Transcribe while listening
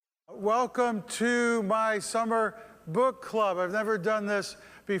Welcome to my summer book club. I've never done this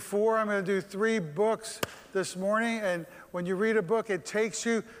before. I'm going to do 3 books this morning, and when you read a book, it takes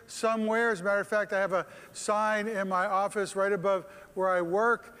you somewhere. As a matter of fact, I have a sign in my office right above where I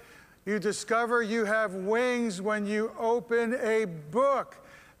work. You discover you have wings when you open a book.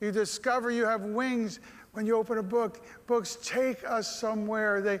 You discover you have wings when you open a book. Books take us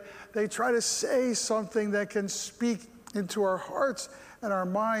somewhere. They try to say something that can speak into our hearts and our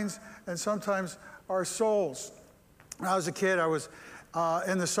minds and sometimes our souls. When I was a kid, I was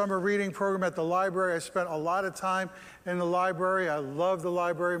in the summer reading program at the library. I spent a lot of time in the library. I love the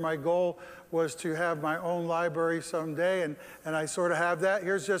library. My goal was to have my own library someday, and I sort of have that.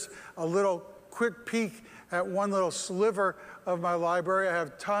 Here's just a little quick peek at one little sliver of my library. I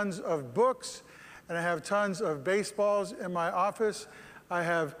have tons of books, and I have tons of baseballs in my office. I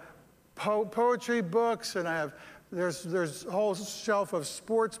have poetry books, and there's a whole shelf of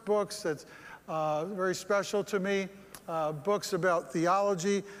sports books that's very special to me. Books about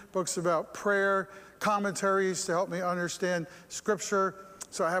theology, books about prayer, commentaries to help me understand Scripture.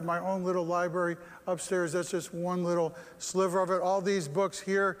 So I have my own little library upstairs. That's just one little sliver of it. All these books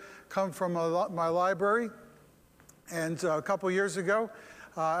here come from my library. And a couple years ago,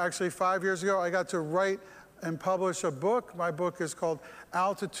 actually 5 years ago, I got to write and publish a book. My book is called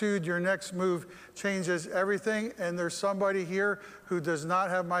Altitude, Your Next Move Changes Everything. And there's somebody here who does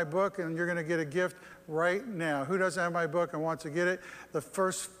not have my book, and you're going to get a gift right now. Who doesn't have my book and wants to get it? The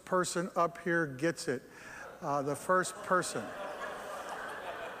first person up here gets it. The first person.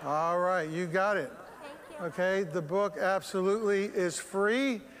 All right, you got it. Thank you. Okay, the book absolutely is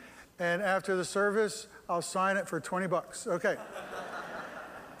free. And after the service, I'll sign it for 20 bucks. Okay.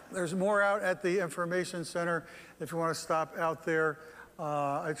 There's more out at the Information Center if you want to stop out there.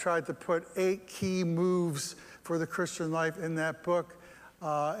 I tried to put 8 key moves for the Christian life in that book.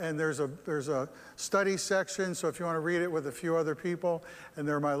 And there's a study section, so if you want to read it with a few other people. And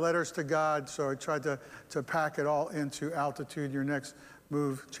there are my letters to God, so I tried to pack it all into Altitude. Your next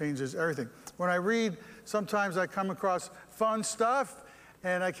move changes everything. When I read, sometimes I come across fun stuff,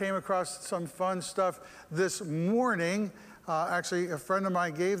 and I came across some fun stuff this morning. Actually, a friend of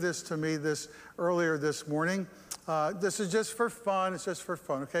mine gave this to me earlier this morning. This is just for fun. It's just for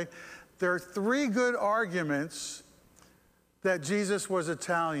fun, okay? There are 3 good arguments that Jesus was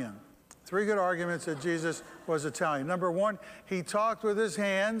Italian. 3 good arguments that Jesus was Italian. Number 1, he talked with his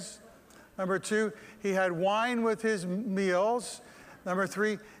hands. Number 2, he had wine with his meals. Number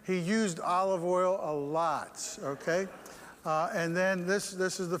 3, he used olive oil a lot, okay? And then this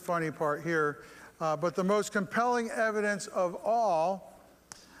is the funny part here. But the most compelling evidence of all,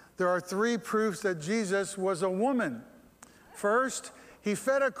 there are 3 proofs that Jesus was a woman. First, he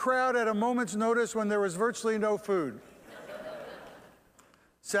fed a crowd at a moment's notice when there was virtually no food.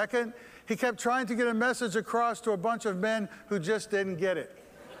 Second, he kept trying to get a message across to a bunch of men who just didn't get it.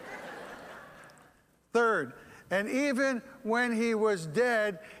 Third, and even when he was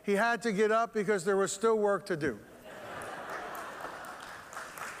dead, he had to get up because there was still work to do.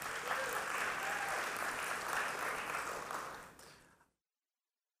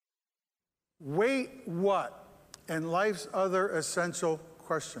 Wait, what? And life's other essential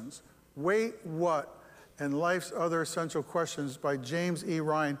questions. Wait, what? And Life's Other Essential Questions by James E.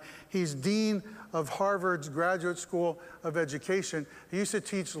 Ryan. He's Dean of Harvard's Graduate School of Education. He used to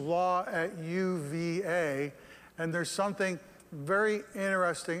teach law at UVA, and there's something very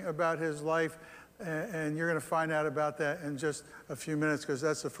interesting about his life, and you're going to find out about that in just a few minutes, because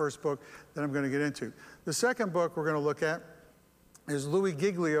that's the first book that I'm going to get into. The second book we're going to look at is Louie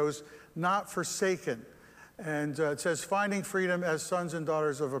Giglio's Not Forsaken. And it says, Finding Freedom as Sons and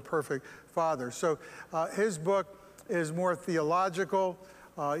Daughters of a Perfect Father. So his book is more theological.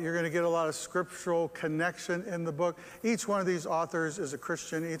 You're going to get a lot of scriptural connection in the book. Each one of these authors is a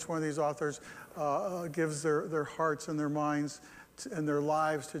Christian. Each one of these authors gives their hearts and their minds and their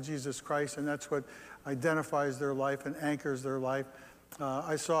lives to Jesus Christ, and that's what identifies their life and anchors their life.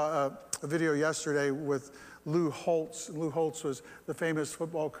 I saw a video yesterday with Lou Holtz. Lou Holtz was the famous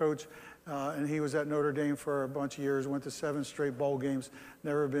football coach, and he was at Notre Dame for a bunch of years, went to 7 straight bowl games,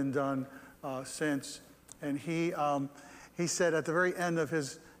 never been done since. And he said at the very end of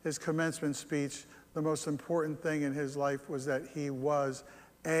his commencement speech, the most important thing in his life was that he was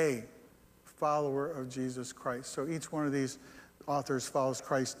a follower of Jesus Christ. So each one of these authors follows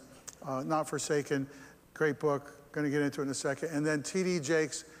Christ. Not Forsaken, great book, going to get into it in a second. And then T.D.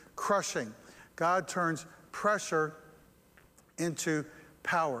 Jakes, Crushing. God turns pressure into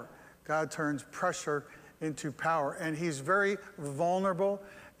power. God turns pressure into power. And he's very vulnerable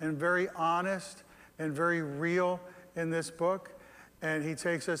and very honest and very real in this book. and he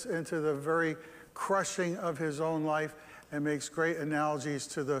takes us into the very crushing of his own life and makes great analogies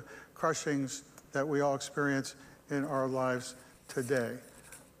to the crushings that we all experience in our lives today.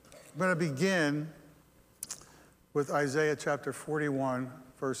 I'm going to begin with Isaiah chapter 41,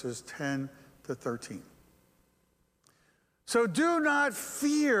 verses 10 to 13. So do not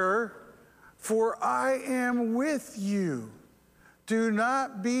fear, for I am with you. Do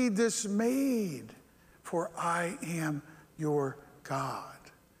not be dismayed, for I am your God.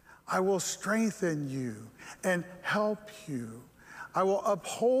 I will strengthen you and help you. I will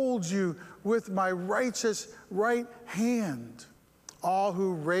uphold you with my righteous right hand. All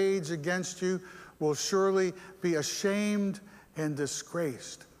who rage against you will surely be ashamed and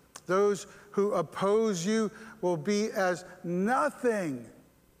disgraced. Those who oppose you will be as nothing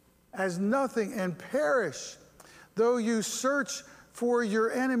and perish. Though you search for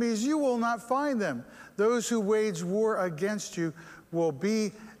your enemies, you will not find them. Those who wage war against you will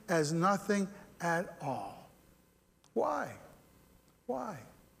be as nothing at all. Why? Why?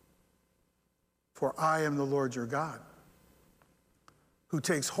 For I am the Lord your God, who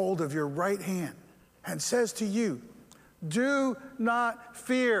takes hold of your right hand and says to you, do not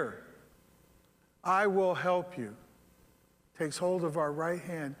fear. I will help you. Takes hold of our right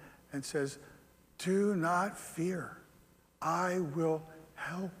hand and says, do not fear. I will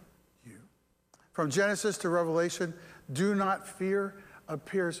help you. From Genesis to Revelation, do not fear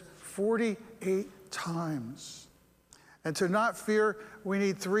appears 48 times. And to not fear, we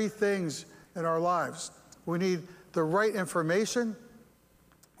need three things in our lives. We need the right information,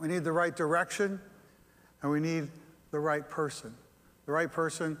 we need the right direction, and we need the right person. The right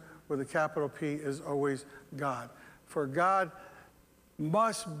person with a capital P is always God. For God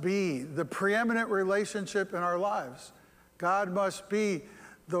must be the preeminent relationship in our lives. God must be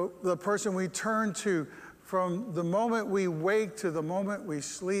the person we turn to from the moment we wake to the moment we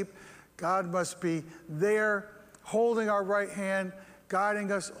sleep. God must be there, holding our right hand,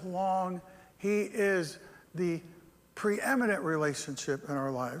 guiding us along. He is the preeminent relationship in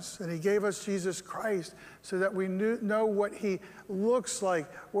our lives. And he gave us Jesus Christ so that we know what he looks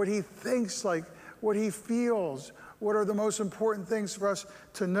like, what he thinks like, what he feels, what are the most important things for us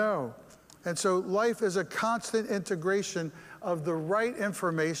to know. And so life is a constant integration of the right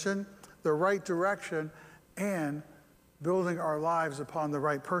information, the right direction, and building our lives upon the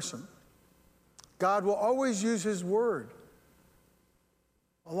right person. God will always use his word.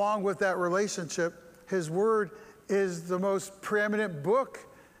 Along with that relationship, his word is the most preeminent book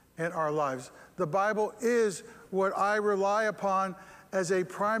in our lives. The Bible is what I rely upon as a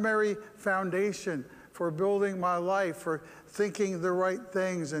primary foundation for building my life, for thinking the right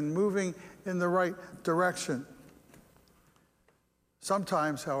things and moving in the right direction.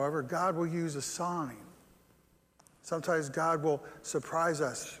 Sometimes, however, God will use a sign. Sometimes God will surprise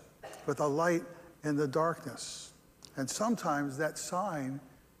us with a light in the darkness. And sometimes that sign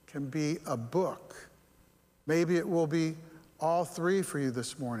can be a book. Maybe it will be all three for you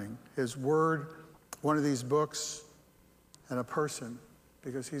this morning. His word, one of these books, and a person,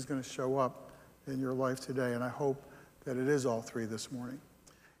 because he's going to show up in your life today. And I hope that it is all three this morning.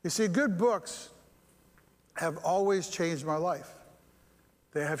 You see, good books have always changed my life.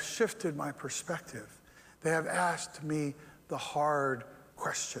 They have shifted my perspective. They have asked me the hard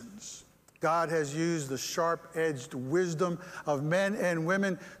questions. God has used the sharp-edged wisdom of men and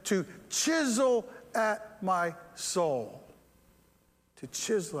women to chisel at my soul. To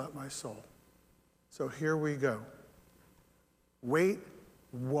chisel at my soul. So here we go. Wait,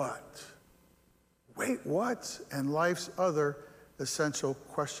 what? Wait, what? And life's other essential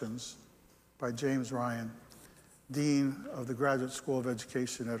questions by James Ryan, Dean of the Graduate School of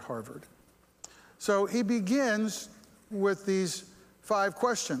Education at Harvard. So he begins with these 5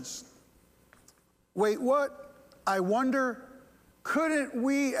 questions. Wait, what? I wonder, couldn't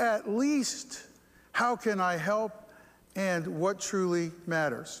we at least? How can I help? And what truly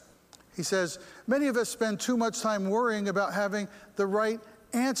matters? He says, many of us spend too much time worrying about having the right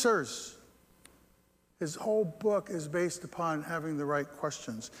answers. His whole book is based upon having the right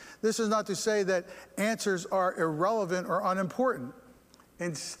questions. This is not to say that answers are irrelevant or unimportant.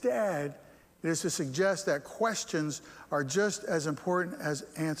 Instead, it is to suggest that questions are just as important as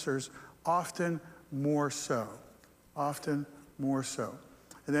answers, often more so. Often more so.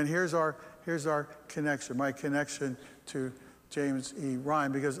 And then here's our connection, my connection to James E.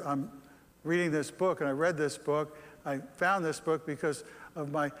 Ryan, because I'm reading this book, and I read this book. I found this book because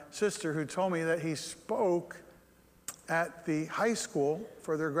of my sister who told me that he spoke at the high school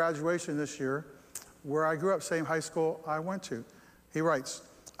for their graduation this year, where I grew up, same high school I went to. He writes,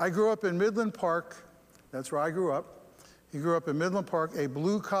 I grew up in Midland Park. That's where I grew up. He grew up in Midland Park, a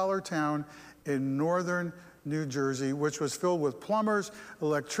blue-collar town in northern New Jersey, which was filled with plumbers,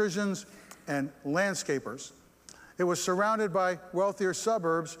 electricians, and landscapers. It was surrounded by wealthier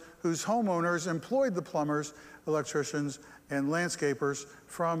suburbs whose homeowners employed the plumbers, electricians, and landscapers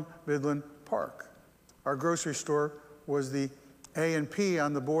from Midland Park. Our grocery store was the A&P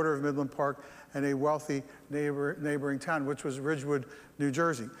on the border of Midland Park and a wealthy neighboring town, which was Ridgewood, New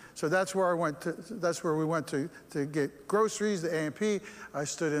Jersey. So that's where we went to get groceries, the A&P. I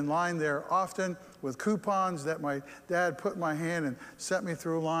stood in line there often with coupons that my dad put in my hand and sent me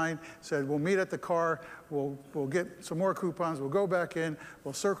through a line, said, we'll meet at the car, we'll get some more coupons, we'll go back in,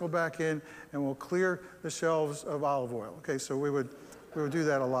 we'll circle back in, and we'll clear the shelves of olive oil. Okay, so we would do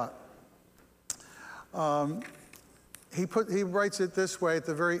that a lot. He writes it this way at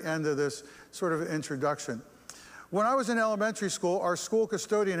the very end of this sort of introduction. When I was in elementary school, our school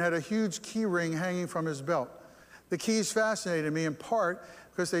custodian had a huge key ring hanging from his belt. The keys fascinated me in part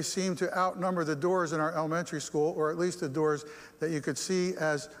because they seemed to outnumber the doors in our elementary school, or at least the doors that you could see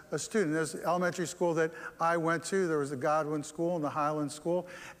as a student. There's the elementary school that I went to. There was the Godwin School and the Highland School.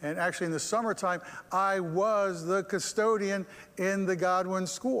 And actually in the summertime, I was the custodian in the Godwin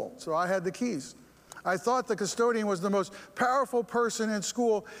School. So I had the keys. I thought the custodian was the most powerful person in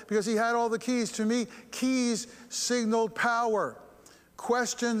school because he had all the keys. To me, keys signaled power.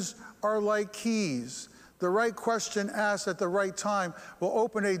 Questions are like keys. The right question asked at the right time will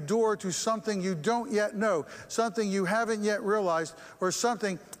open a door to something you don't yet know, something you haven't yet realized, or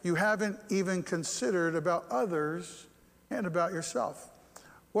something you haven't even considered about others and about yourself.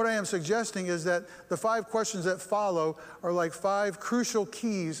 What I am suggesting is that the 5 questions that follow are like 5 crucial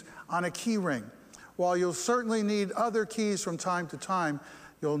keys on a key ring. While you'll certainly need other keys from time to time,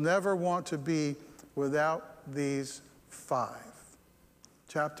 you'll never want to be without these 5.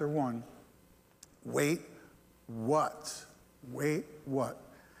 Chapter 1, wait, what? Wait, what?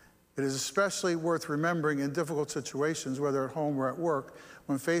 It is especially worth remembering in difficult situations, whether at home or at work.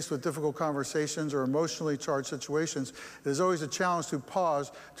 When faced with difficult conversations or emotionally charged situations, it is always a challenge to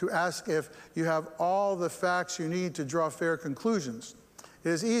pause to ask if you have all the facts you need to draw fair conclusions. It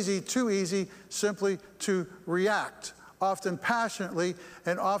is easy, too easy, simply to react, often passionately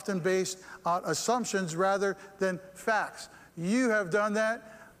and often based on assumptions rather than facts. You have done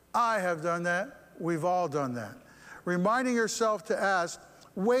that. I have done that. We've all done that. Reminding yourself to ask,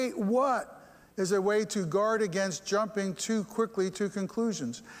 wait, what? Is a way to guard against jumping too quickly to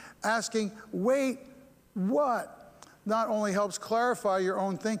conclusions. Asking, wait, what? Not only helps clarify your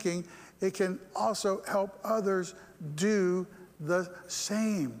own thinking, it can also help others do the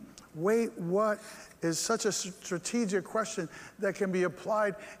same. Wait, what is such a strategic question that can be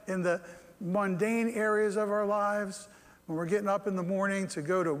applied in the mundane areas of our lives. When we're getting up in the morning to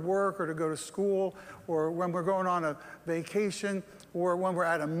go to work or to go to school, or when we're going on a vacation, or when we're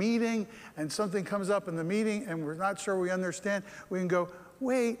at a meeting and something comes up in the meeting and we're not sure we understand, we can go,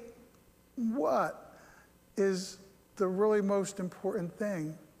 wait, what is the really most important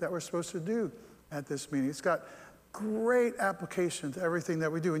thing that we're supposed to do at this meeting? It's got great application to everything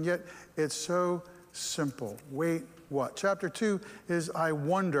that we do, and yet it's so simple. Wait, what? Chapter 2 is I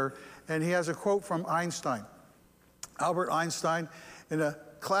wonder, and he has a quote from Einstein. Albert Einstein, in a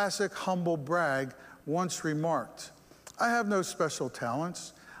classic humble brag, once remarked, I have no special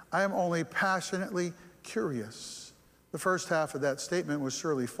talents. I am only passionately curious. The first half of that statement was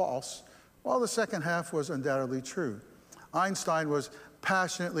surely false, while the second half was undoubtedly true. Einstein was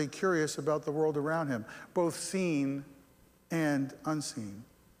passionately curious about the world around him, both seen and unseen.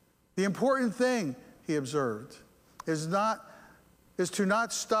 The important thing, he observed, is to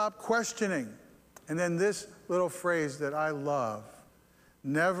not stop questioning. And then this little phrase that I love,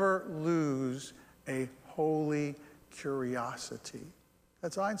 never lose a holy curiosity.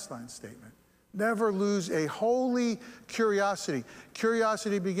 That's Einstein's statement. Never lose a holy curiosity.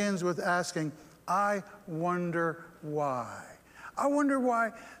 Curiosity begins with asking, I wonder why. I wonder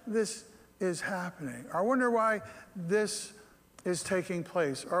why this is happening. I wonder why this is taking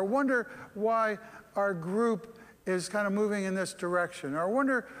place. Or I wonder why our group is kind of moving in this direction. Or I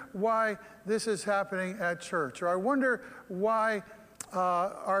wonder why this is happening at church. Or I wonder why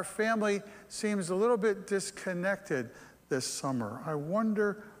our family seems a little bit disconnected this summer. I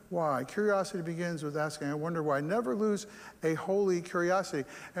wonder why. Curiosity begins with asking, I wonder why. Never lose a holy curiosity.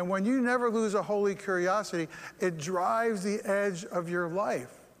 And when you never lose a holy curiosity, it drives the edge of your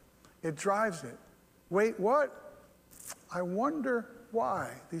life. It drives it. Wait, what? I wonder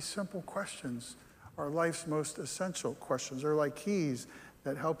why. These simple questions are life's most essential questions. They're like keys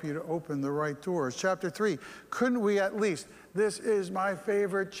that help you to open the right doors. Chapter 3, couldn't we at least, this is my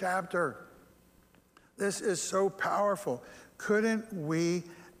favorite chapter. This is so powerful. Couldn't we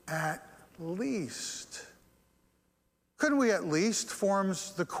at least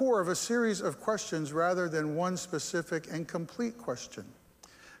forms the core of a series of questions rather than one specific and complete question.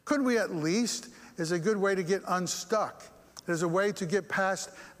 Couldn't we at least is a good way to get unstuck. It is a way to get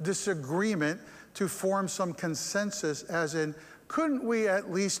past disagreement, to form some consensus, as in, couldn't we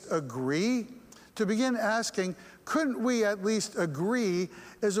at least agree? To begin asking, couldn't we at least agree,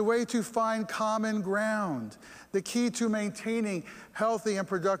 is a way to find common ground. The key to maintaining healthy and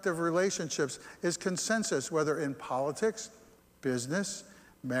productive relationships is consensus, whether in politics, business,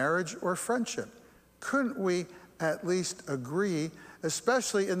 marriage, or friendship. Couldn't we at least agree,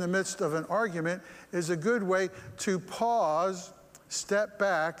 especially in the midst of an argument, is a good way to pause, step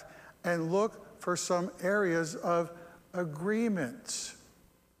back, and look for some areas of agreement.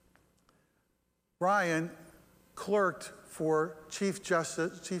 Ryan clerked for Chief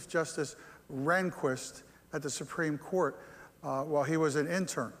Justice Rehnquist at the Supreme Court while he was an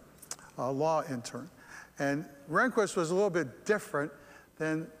intern, a law intern. And Rehnquist was a little bit different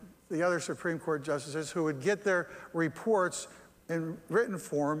than the other Supreme Court justices who would get their reports in written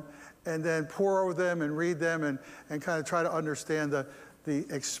form and then pore over them and read them and kind of try to understand the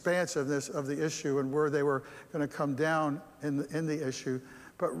expansiveness of the issue and where they were going to come down in the issue.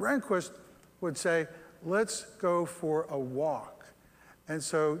 But Rehnquist would say, let's go for a walk. And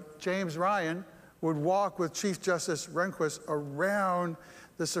so James Ryan would walk with Chief Justice Rehnquist around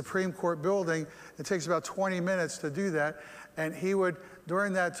the Supreme Court building. It takes about 20 minutes to do that. And he would,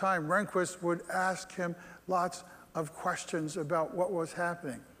 during that time, Rehnquist would ask him lots of questions about what was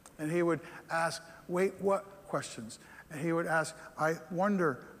happening. And he would ask, wait, what questions? And he would ask, I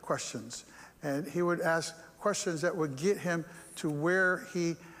wonder questions. And he would ask questions that would get him to where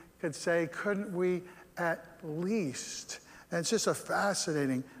he could say, couldn't we at least? And it's just a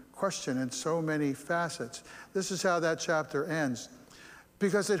fascinating question in so many facets. This is how that chapter ends.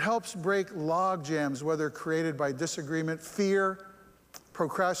 Because it helps break log jams, whether created by disagreement, fear,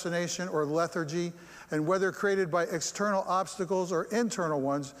 procrastination, or lethargy, and whether created by external obstacles or internal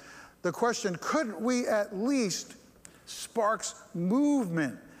ones. The question, couldn't we at least, sparks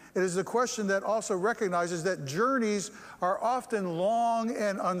movement. It is the question that also recognizes that journeys are often long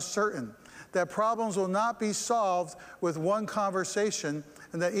and uncertain, that problems will not be solved with one conversation,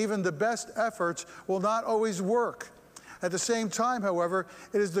 and that even the best efforts will not always work. At the same time, however,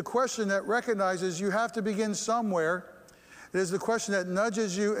 it is the question that recognizes you have to begin somewhere. It is the question that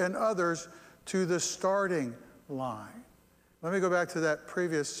nudges you and others to the starting line. Let me go back to that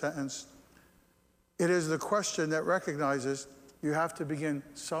previous sentence. It is the question that recognizes you have to begin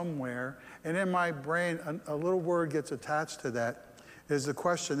somewhere. And in my brain, a little word gets attached to that. It is the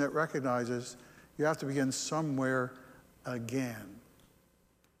question that recognizes you have to begin somewhere again.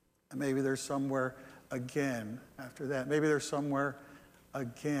 And maybe there's somewhere again after that. Maybe there's somewhere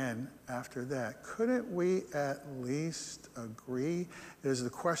again after that. Couldn't we at least agree? It is the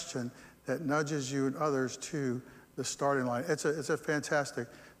question that nudges you and others to the starting line. It's a fantastic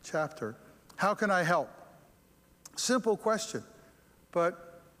chapter. How can I help? Simple question,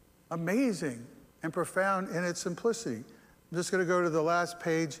 but amazing and profound in its simplicity. I'm just going to go to the last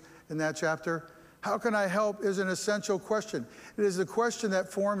page in that chapter. How can I help is an essential question. It is the question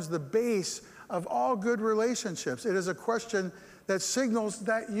that forms the base of all good relationships. It is a question that signals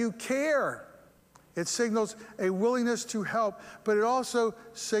that you care. It signals a willingness to help, but it also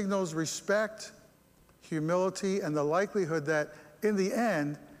signals respect, humility, and the likelihood that in the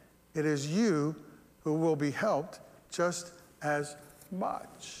end, it is you who will be helped just as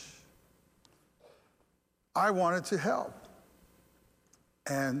much. I wanted to help.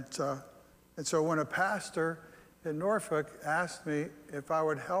 And so when a pastor in Norfolk asked me if I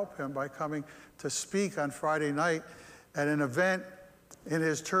would help him by coming to speak on Friday night at an event in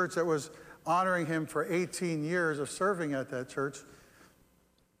his church that was honoring him for 18 years of serving at that church,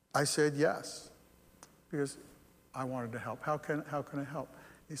 I said yes, because I wanted to help. How can I help?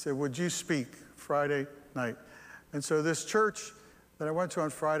 He said, would you speak Friday night? And so this church that I went to on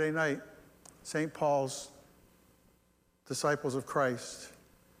Friday night, St. Paul's Disciples of Christ,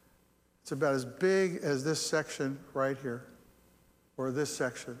 it's about as big as this section right here, or this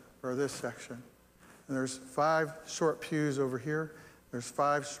section, or this section. And there's 5 short pews over here. There's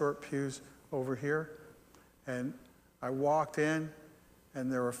 5 short pews over here. And I walked in,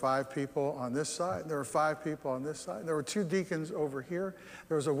 and there were 5 people on this side. There were 5 people on this side. There were 2 deacons over here.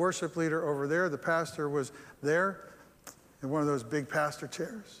 There was a worship leader over there. The pastor was there in one of those big pastor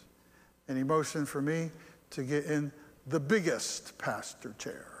chairs. And he motioned for me to get in the biggest pastor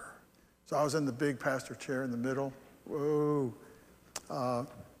chair. So I was in the big pastor chair in the middle. Whoa.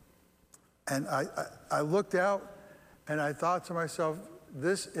 And I looked out and I thought to myself,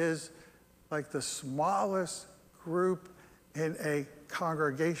 this is like the smallest group in a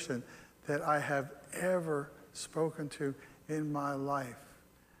congregation that I have ever spoken to in my life.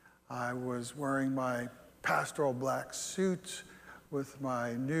 I was wearing my pastoral black suit with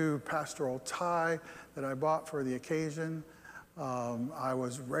my new pastoral tie that I bought for the occasion. I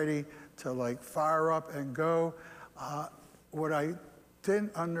was ready to like fire up and go. What I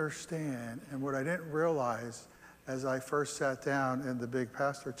didn't understand and what I didn't realize as I first sat down in the big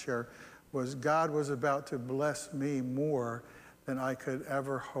pastor chair was God was about to bless me more than I could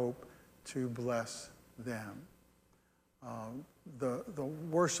ever hope to bless them. The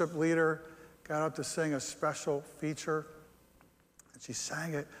worship leader got up to sing a special feature, and she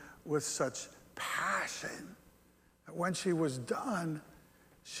sang it with such passion that when she was done,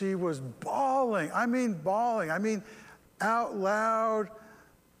 she was bawling. I mean bawling. I mean out loud,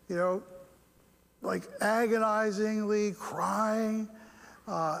 you know, like agonizingly crying,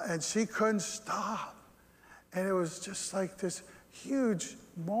 and she couldn't stop. And it was just like this huge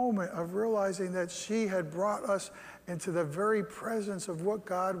moment of realizing that she had brought us into the very presence of what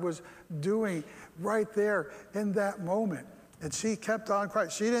God was doing right there in that moment. And she kept on crying.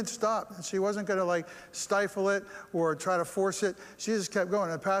 She didn't stop. And she wasn't going to like stifle it or try to force it. She just kept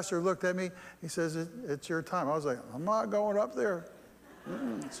going. And the pastor looked at me. He says, it's your time. I was like, I'm not going up there.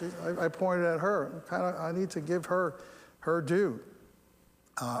 I pointed at her. I need to give her her due.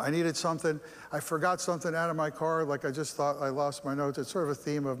 I needed something. I forgot something out of my car. Like I just thought I lost my notes. It's sort of a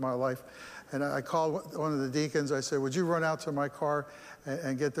theme of my life. And I called one of the deacons. I said, would you run out to my car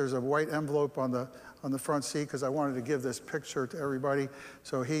and get, there's a white envelope on the front seat, because I wanted to give this picture to everybody.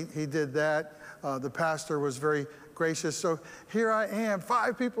 So he did that. The pastor was very gracious. So here I am,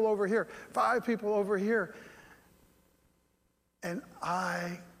 5 people over here, 5 people over here. And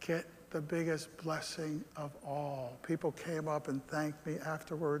I get the biggest blessing of all. People came up and thanked me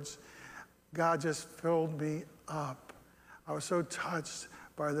afterwards. God just filled me up. I was so touched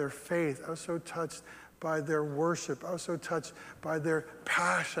by their faith. I was so touched by their worship. I was so touched by their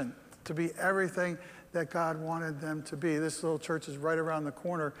passion to be everything that God wanted them to be. This little church is right around the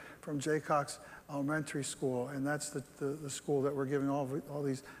corner from Jaycox Elementary School, and that's the school that we're giving all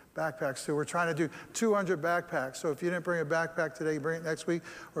these backpacks to. We're trying to do 200 backpacks. So if you didn't bring a backpack today, bring it next week.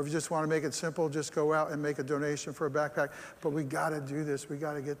 Or if you just want to make it simple, just go out and make a donation for a backpack. But we got to do this. We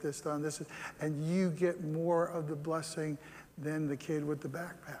got to get this done. And you get more of the blessing than the kid with the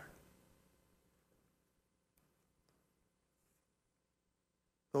backpack.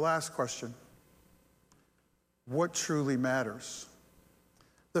 The last question. What truly matters?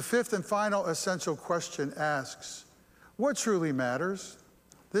 The 5th and final essential question asks, what truly matters?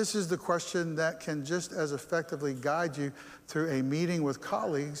 This is the question that can just as effectively guide you through a meeting with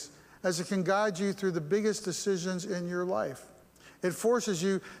colleagues as it can guide you through the biggest decisions in your life. It forces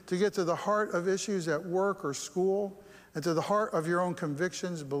you to get to the heart of issues at work or school and to the heart of your own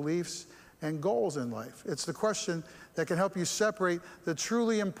convictions, beliefs, and goals in life. It's the question that can help you separate the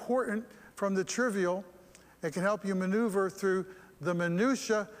truly important from the trivial. It can help you maneuver through the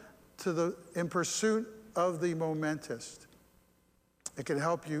minutia in pursuit of the momentous. It can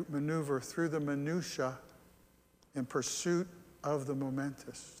help you maneuver through the minutia in pursuit of the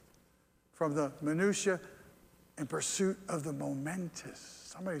momentous. From the minutia in pursuit of the momentous.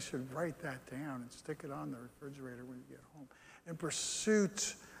 Somebody should write that down and stick it on the refrigerator when you get home. In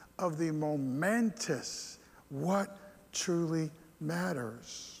pursuit of the momentous, what truly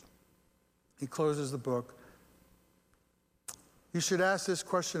matters. He closes the book. You should ask this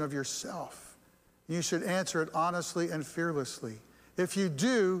question of yourself. You should answer it honestly and fearlessly. If you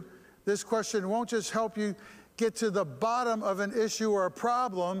do, this question won't just help you get to the bottom of an issue or a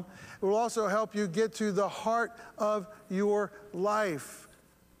problem, it will also help you get to the heart of your life.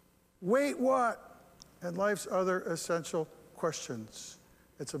 Wait, what? And life's other essential questions.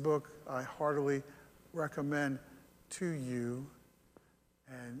 It's a book I heartily recommend to you,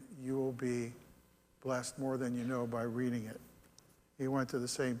 and you will be blessed more than you know by reading it. He went to the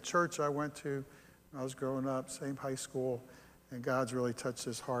same church I went to when I was growing up, same high school, and God's really touched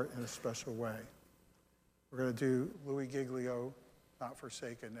his heart in a special way. We're going to do Louie Giglio, Not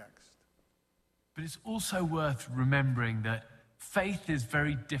Forsaken, next. But it's also worth remembering that faith is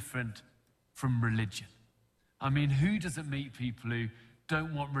very different from religion. I mean, who doesn't meet people who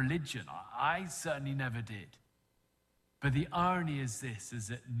don't want religion? I certainly never did. But the irony is this, is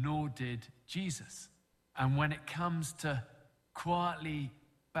that nor did Jesus. And when it comes to quietly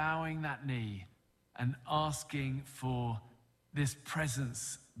bowing that knee and asking for this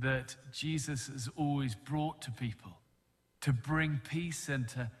presence that Jesus has always brought to people, to bring peace and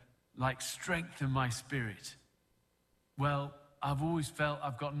to like strengthen my spirit, well, I've always felt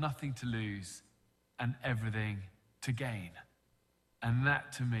I've got nothing to lose and everything to gain. And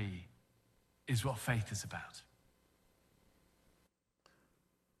that, to me, is what faith is about.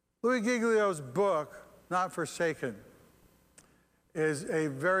 Louie Giglio's book, Not Forsaken, is a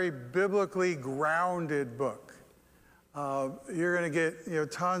very biblically grounded book. You're going to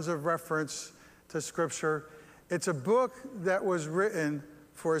get tons of reference to Scripture. It's a book that was written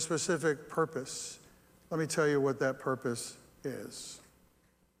for a specific purpose. Let me tell you what that purpose is.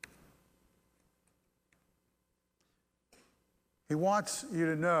 He wants you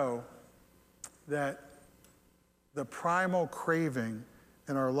to know that the primal craving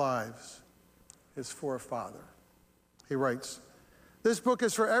in our lives is for a father. He writes, "This book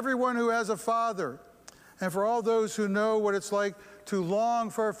is for everyone who has a father, and for all those who know what it's like to long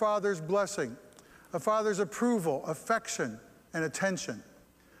for a father's blessing, a father's approval, affection, and attention.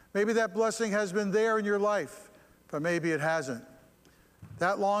 Maybe that blessing has been there in your life, but maybe it hasn't.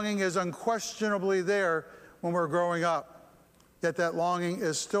 That longing is unquestionably there when we're growing up. Yet that longing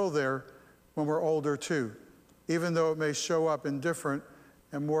is still there when we're older too, even though it may show up in different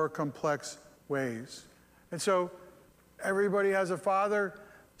and more complex ways." And so everybody has a father.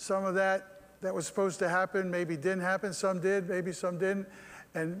 Some of that was supposed to happen maybe didn't happen. Some did, maybe some didn't.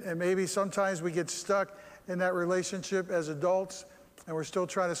 And maybe sometimes we get stuck in that relationship as adults and we're still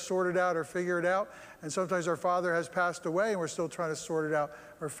trying to sort it out or figure it out. And sometimes our father has passed away and we're still trying to sort it out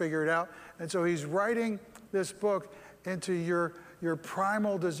or figure it out. And so he's writing this book into your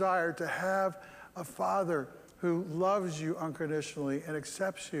primal desire to have a father who loves you unconditionally and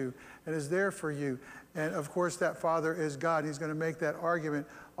accepts you and is there for you. And of course, that father is God. He's going to make that argument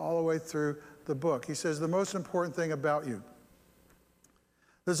all the way through the book. He says, the most important thing about you.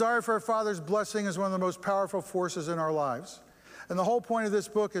 The desire for a father's blessing is one of the most powerful forces in our lives. And the whole point of this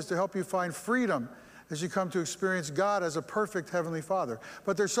book is to help you find freedom as you come to experience God as a perfect Heavenly Father.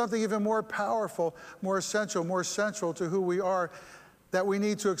 But there's something even more powerful, more essential, more central to who we are that we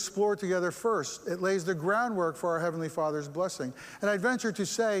need to explore together first. It lays the groundwork for our Heavenly Father's blessing. And I'd venture to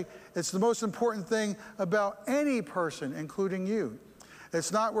say it's the most important thing about any person, including you.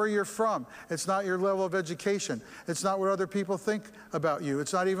 It's not where you're from. It's not your level of education. It's not what other people think about you.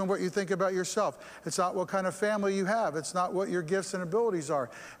 It's not even what you think about yourself. It's not what kind of family you have. It's not what your gifts and abilities are.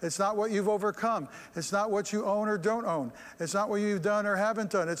 It's not what you've overcome. It's not what you own or don't own. It's not what you've done or haven't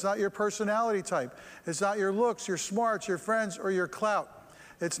done. It's not your personality type. It's not your looks, your smarts, your friends, or your clout.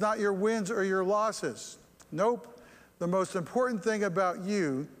 It's not your wins or your losses. Nope. The most important thing about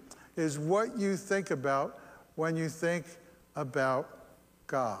you is what you think about when you think about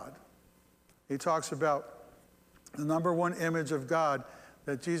God. He talks about the number one image of God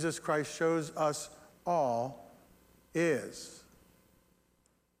that Jesus Christ shows us all is.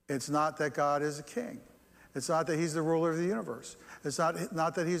 It's not that God is a king. It's not that he's the ruler of the universe. It's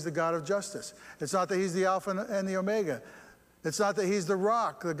not that he's the God of justice. It's not that he's the Alpha and the Omega. It's not that he's the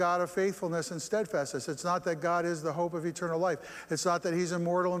rock, the God of faithfulness and steadfastness. It's not that God is the hope of eternal life. It's not that he's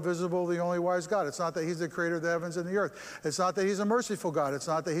immortal, invisible, the only wise God. It's not that he's the creator of the heavens and the earth. It's not that he's a merciful God. It's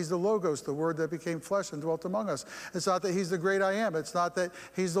not that he's the Logos, the Word that became flesh and dwelt among us. It's not that he's the great I am. It's not that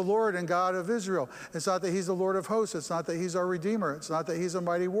he's the Lord and God of Israel. It's not that he's the Lord of hosts. It's not that he's our Redeemer. It's not that he's a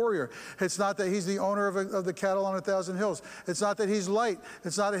mighty warrior. It's not that he's the owner of the cattle on 1,000 hills. It's not that he's light.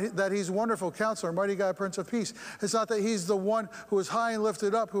 It's not that he's wonderful counselor, mighty God, Prince of Peace. It's not that he's the one who is high and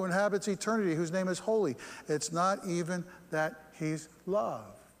lifted up, who inhabits eternity, whose name is holy. It's not even that he's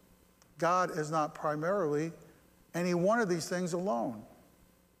love. God is not primarily any one of these things alone.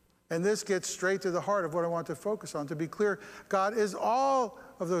 And this gets straight to the heart of what I want to focus on. To be clear, God is all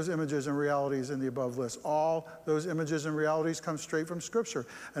of those images and realities in the above list. All those images and realities come straight from Scripture,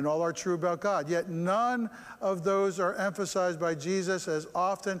 and all are true about God. Yet none of those are emphasized by Jesus as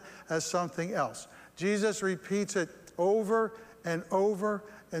often as something else. Jesus repeats it over and over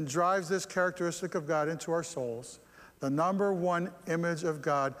and drives this characteristic of God into our souls. The number one image of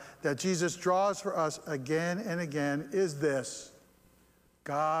God that Jesus draws for us again and again is this: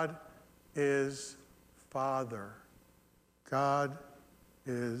 God is Father. God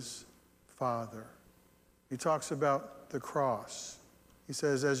is Father. He talks about the cross. He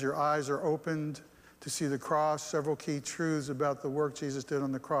says, as your eyes are opened to see the cross, several key truths about the work Jesus did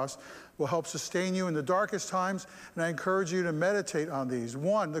on the cross will help sustain you in the darkest times, and I encourage you to meditate on these.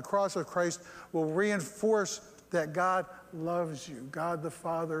 One, the cross of Christ will reinforce that God loves you. God the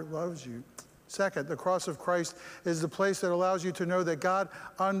Father loves you. Second, the cross of Christ is the place that allows you to know that God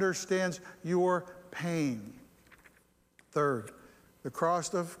understands your pain. Third, the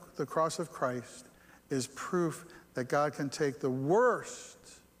cross of Christ is proof that God can take the worst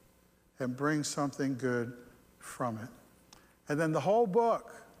and bring something good from it. And then the whole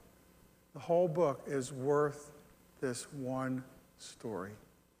book is worth this one story.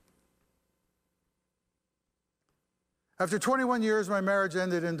 After 21 years, my marriage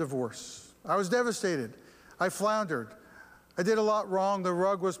ended in divorce. I was devastated. I floundered. I did a lot wrong. The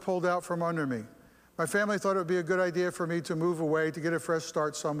rug was pulled out from under me. My family thought it would be a good idea for me to move away, to get a fresh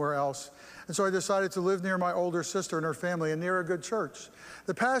start somewhere else. And so I decided to live near my older sister and her family and near a good church.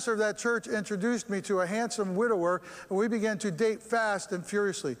 The pastor of that church introduced me to a handsome widower, and we began to date fast and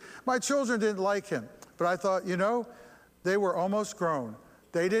furiously. My children didn't like him, but I thought, they were almost grown.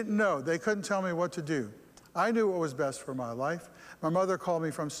 They didn't know. They couldn't tell me what to do. I knew what was best for my life. My mother called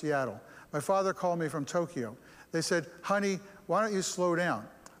me from Seattle. My father called me from Tokyo. They said, honey, why don't you slow down?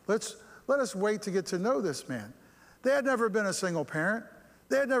 Let us wait to get to know this man. They had never been a single parent.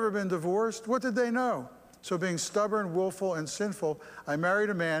 They had never been divorced. What did they know? So being stubborn, willful, and sinful, I married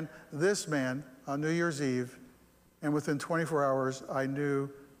a man, this man, on New Year's Eve, and within 24 hours, I knew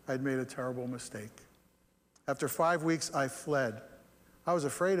I'd made a terrible mistake. After 5 weeks, I fled. I was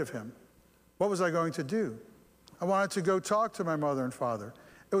afraid of him. What was I going to do? I wanted to go talk to my mother and father.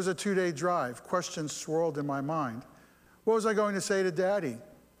 It was a 2-day drive. Questions swirled in my mind. What was I going to say to Daddy?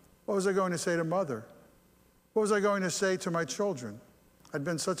 What was I going to say to Mother? What was I going to say to my children? I'd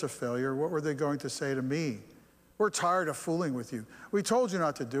been such a failure. What were they going to say to me? We're tired of fooling with you. We told you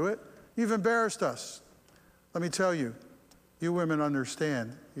not to do it. You've embarrassed us. Let me tell you, you women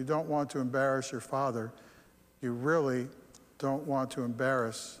understand. You don't want to embarrass your father. You really don't want to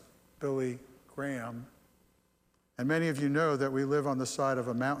embarrass Billy Graham. And many of you know that we live on the side of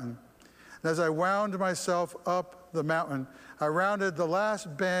a mountain. And as I wound myself up the mountain, I rounded the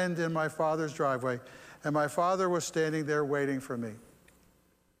last bend in my father's driveway, and my father was standing there waiting for me.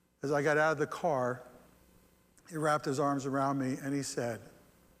 As I got out of the car, he wrapped his arms around me and he said,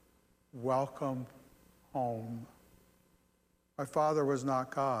 welcome home. My father was not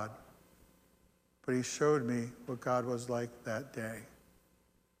God, but he showed me what God was like that day.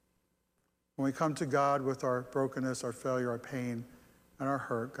 When we come to God with our brokenness, our failure, our pain, and our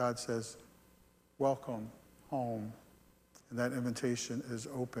hurt, God says, welcome home. And that invitation is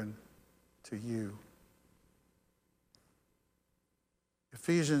open to you.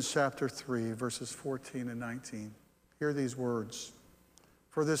 Ephesians chapter 3, verses 14 and 19. Hear these words.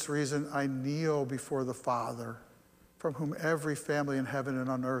 For this reason, I kneel before the Father, from whom every family in heaven and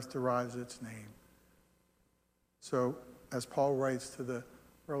on earth derives its name. So, as Paul writes to the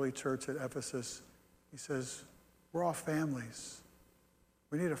early church at Ephesus, he says, we're all families.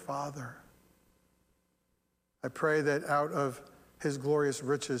 We need a father. I pray that out of his glorious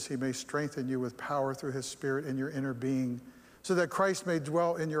riches, he may strengthen you with power through his Spirit in your inner being, so that Christ may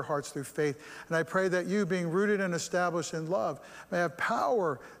dwell in your hearts through faith. And I pray that you, being rooted and established in love, may have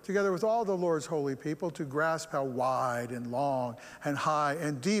power, together with all the Lord's holy people, to grasp how wide and long and high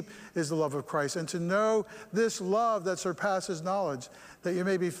and deep is the love of Christ, and to know this love that surpasses knowledge, that you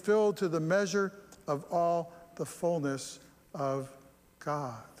may be filled to the measure of all the fullness of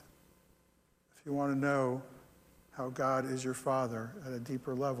God. If you want to know how God is your Father at a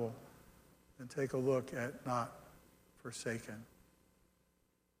deeper level, then take a look at Not Forsaken.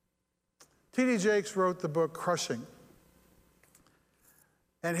 T.D. Jakes wrote the book Crushing.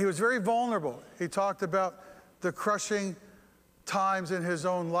 And he was very vulnerable. He talked about the crushing times in his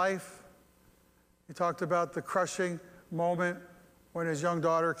own life. He talked about the crushing moment when his young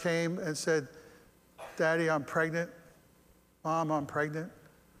daughter came and said, Daddy, I'm pregnant. Mom, I'm pregnant.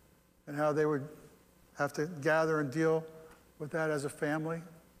 And how they would have to gather and deal with that as a family.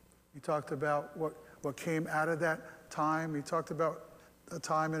 He talked about what came out of that time. He talked about a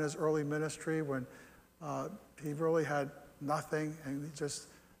time in his early ministry when he really had nothing, and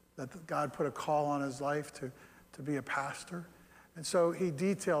that God put a call on his life to be a pastor. And so he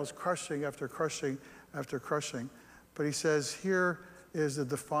details crushing after crushing after crushing. But he says here is the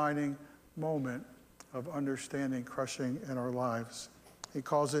defining moment of understanding crushing in our lives. He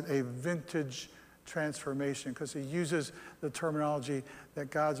calls it a vintage transformation because he uses the terminology that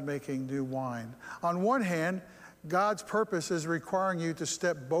God's making new wine. On one hand, God's purpose is requiring you to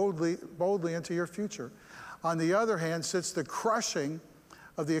step boldly into your future. On the other hand sits the crushing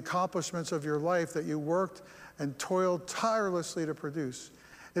of the accomplishments of your life that you worked and toiled tirelessly to produce.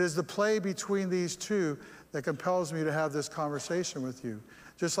 It is the play between these two that compels me to have this conversation with you.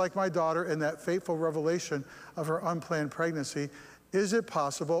 Just like my daughter in that fateful revelation of her unplanned pregnancy, is it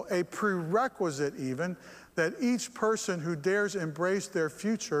possible, a prerequisite even, that each person who dares embrace their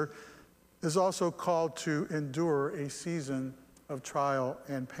future is also called to endure a season of trial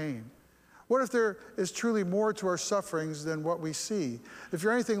and pain? What if there is truly more to our sufferings than what we see? If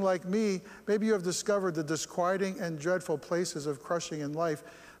you're anything like me, maybe you have discovered the disquieting and dreadful places of crushing in life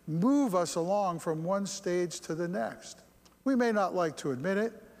move us along from one stage to the next. We may not like to admit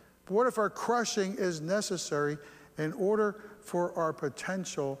it, but what if our crushing is necessary in order for our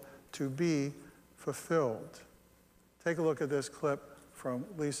potential to be fulfilled? Take a look at this clip from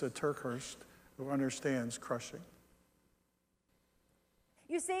Lisa Turkhurst, who understands crushing.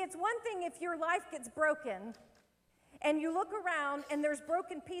 You see, it's one thing if your life gets broken and you look around and there's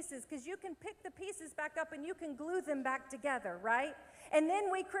broken pieces, because you can pick the pieces back up and you can glue them back together, right? And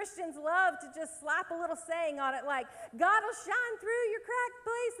then we Christians love to just slap a little saying on it like, God will shine through your cracked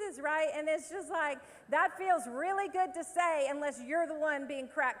places, right? And it's just like, that feels really good to say unless you're the one being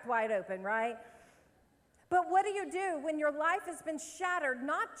cracked wide open, right? But what do you do when your life has been shattered,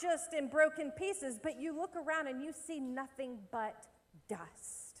 not just in broken pieces, but you look around and you see nothing but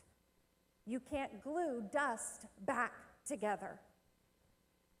dust? You can't glue dust back together.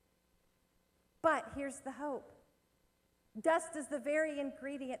 But here's the hope. Dust is the very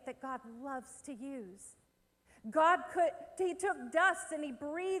ingredient that God loves to use. He took dust and he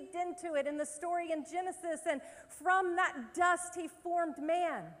breathed into it in the story in Genesis, and from that dust he formed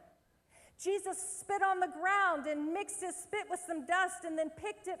man. Jesus spit on the ground and mixed his spit with some dust and then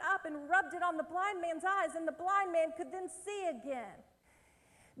picked it up and rubbed it on the blind man's eyes, and the blind man could then see again.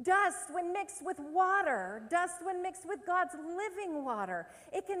 Dust, when mixed with water, dust when mixed with God's living water,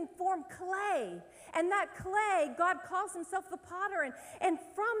 it can form clay. And that clay, God calls himself the potter. And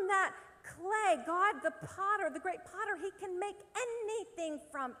from that clay, God, the potter, the great potter, he can make anything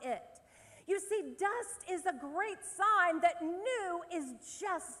from it. You see, dust is a great sign that new is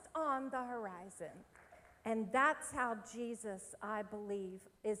just on the horizon. And that's how Jesus, I believe,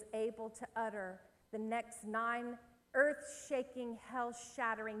 is able to utter the next 9 earth-shaking,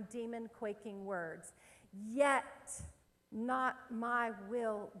 hell-shattering, demon-quaking words. Yet, not my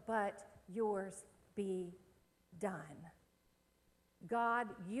will, but yours be done. God,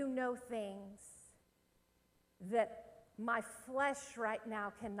 you know things that my flesh right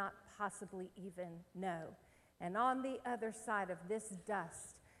now cannot possibly even know. And on the other side of this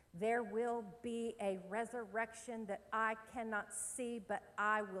dust, there will be a resurrection that I cannot see, but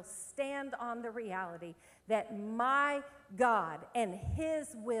I will stand on the reality that my God and his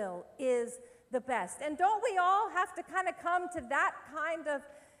will is the best. And don't we all have to kind of come to that kind of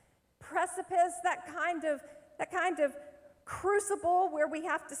precipice, that kind of crucible where we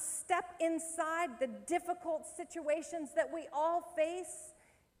have to step inside the difficult situations that we all face?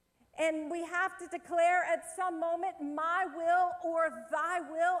 And we have to declare at some moment, my will or thy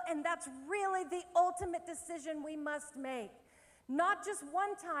will, and that's really the ultimate decision we must make. Not just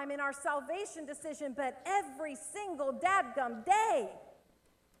one time in our salvation decision, but every single dadgum day.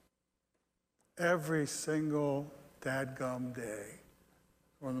 Every single dadgum day.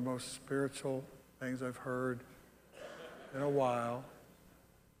 One of the most spiritual things I've heard in a while.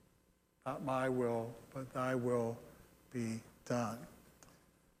 Not my will, but thy will be done.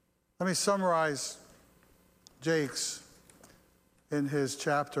 Let me summarize Jake's in his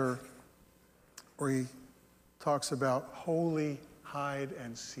chapter where he talks about holy hide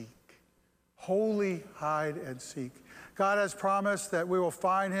and seek. Holy hide and seek. God has promised that we will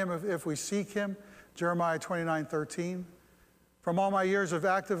find him if we seek him, Jeremiah 29:13. From all my years of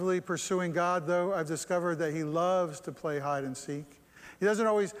actively pursuing God, though, I've discovered that he loves to play hide and seek. He doesn't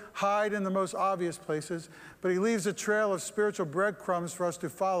always hide in the most obvious places, but he leaves a trail of spiritual breadcrumbs for us to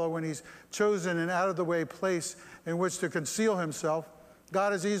follow when he's chosen an out-of-the-way place in which to conceal himself.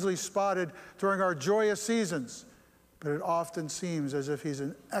 God is easily spotted during our joyous seasons, but it often seems as if he's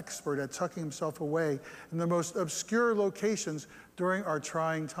an expert at tucking himself away in the most obscure locations during our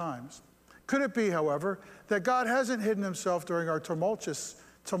trying times. Could it be, however, that God hasn't hidden himself during our tumultuous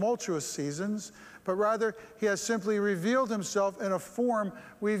seasons, but rather he has simply revealed himself in a form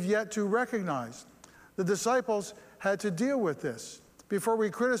we've yet to recognize? The disciples had to deal with this. Before we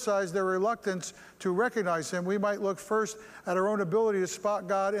criticize their reluctance to recognize him, we might look first at our own ability to spot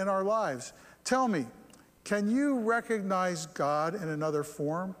God in our lives. Tell me, can you recognize God in another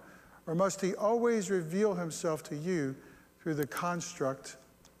form, or must he always reveal himself to you through the construct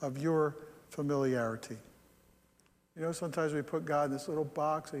of your familiarity? You know, sometimes we put God in this little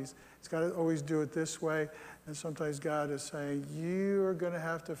box. He's got to always do it this way. And sometimes God is saying, you are going to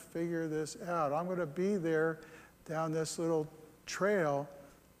have to figure this out. I'm going to be there down this little trail,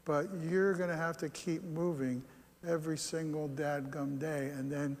 but you're going to have to keep moving every single dadgum day,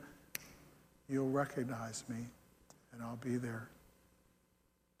 and then you'll recognize me, and I'll be there.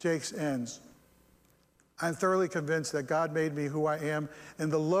 Jake's ends. I'm thoroughly convinced that God made me who I am in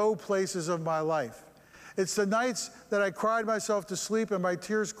the low places of my life. It's the nights that I cried myself to sleep and my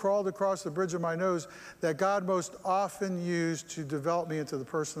tears crawled across the bridge of my nose that God most often used to develop me into the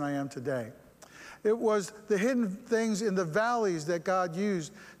person I am today. It was the hidden things in the valleys that God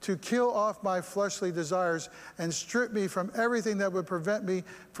used to kill off my fleshly desires and strip me from everything that would prevent me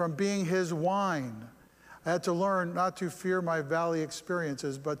from being his wine. I had to learn not to fear my valley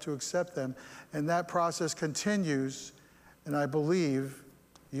experiences, but to accept them. And that process continues, and I believe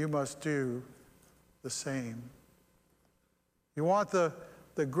you must do the same. You want the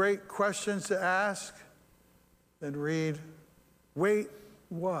great questions to ask? Then read Wait,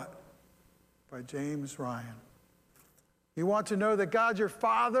 What? By James Ryan. You want to know that God's your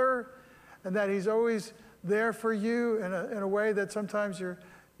Father and that he's always there for you in a way that sometimes you're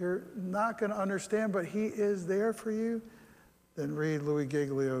not going to understand, but he is there for you? Then read Louie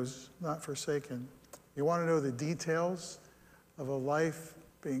Giglio's Not Forsaken. You want to know the details of a life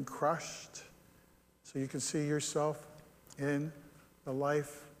being crushed so you can see yourself in the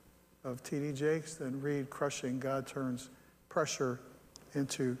life of T.D. Jakes? Then read Crushing God Turns Pressure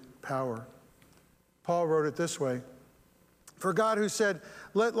into Power. Paul wrote it this way: For God, who said,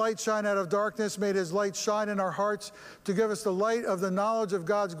 "Let light shine out of darkness," made his light shine in our hearts to give us the light of the knowledge of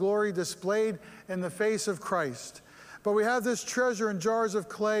God's glory displayed in the face of Christ. But we have this treasure in jars of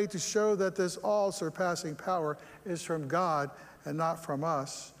clay to show that this all-surpassing power is from God and not from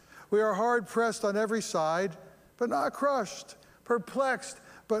us. We are hard pressed on every side, but not crushed, perplexed,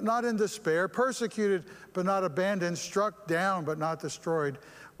 but not in despair, persecuted, but not abandoned, struck down, but not destroyed.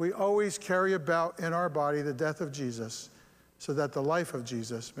 We always carry about in our body the death of Jesus, so that the life of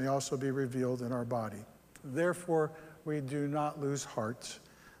Jesus may also be revealed in our body. Therefore, we do not lose heart.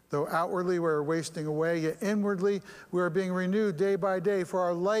 Though outwardly we are wasting away, yet inwardly we are being renewed day by day. For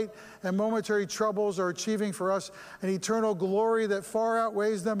our light and momentary troubles are achieving for us an eternal glory that far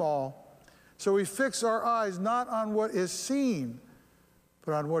outweighs them all. So we fix our eyes not on what is seen,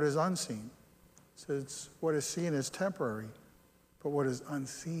 but on what is unseen. Since what is seen is temporary, but what is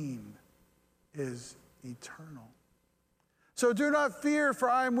unseen is eternal. So do not fear, for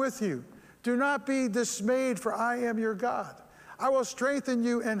I am with you. Do not be dismayed, for I am your God. I will strengthen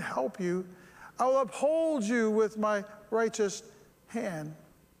you and help you. I will uphold you with my righteous hand.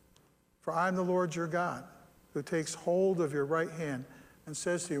 For I am the Lord your God, who takes hold of your right hand and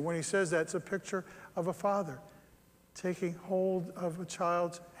says to you. When he says that, it's a picture of a father taking hold of a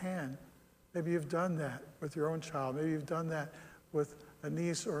child's hand. Maybe you've done that with your own child. Maybe you've done that with a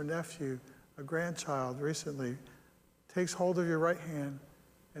niece or a nephew, a grandchild recently. Takes hold of your right hand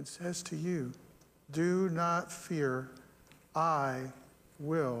and says to you, do not fear, I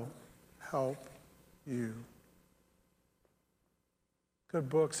will help you. Good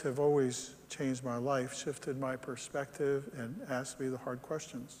books have always changed my life, shifted my perspective, and asked me the hard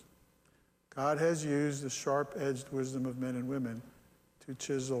questions. God has used the sharp-edged wisdom of men and women to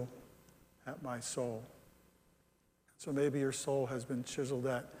chisel at my soul. So maybe your soul has been chiseled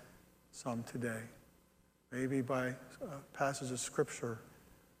at some today. Maybe by a passage of Scripture,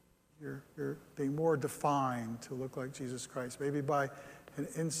 you're being more defined to look like Jesus Christ. Maybe by an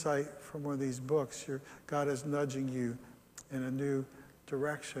insight from one of these books, God is nudging you in a new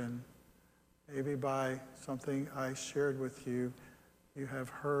direction. Maybe by something I shared with you, you have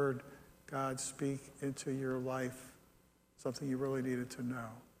heard God speak into your life, something you really needed to know.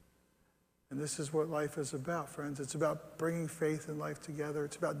 And this is what life is about, friends. It's about bringing faith and life together.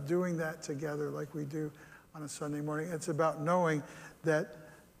 It's about doing that together like we do on a Sunday morning. It's about knowing that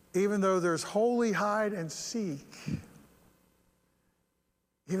even though there's holy hide and seek,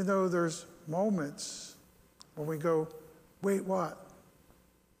 even though there's moments when we go, wait, what?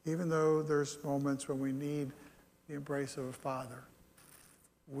 Even though there's moments when we need the embrace of a father,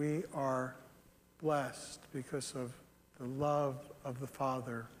 we are blessed because of the love of the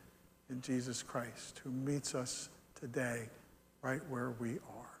Father in Jesus Christ, who meets us today right where we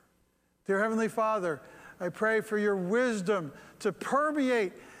are. Dear Heavenly Father, I pray for your wisdom to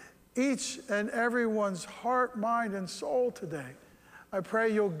permeate each and everyone's heart, mind, and soul today. I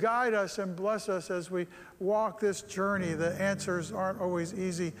pray you'll guide us and bless us as we walk this journey. The answers aren't always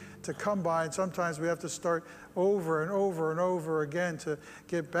easy to come by, and sometimes we have to start over and over and over again to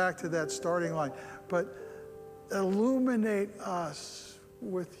get back to that starting line. But illuminate us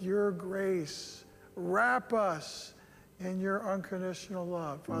with your grace. Wrap us in your unconditional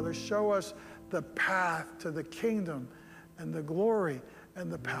love. Father, show us the path to the kingdom and the glory and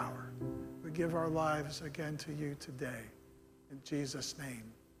the power. We give our lives again to you today. In Jesus' name,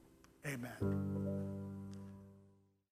 amen.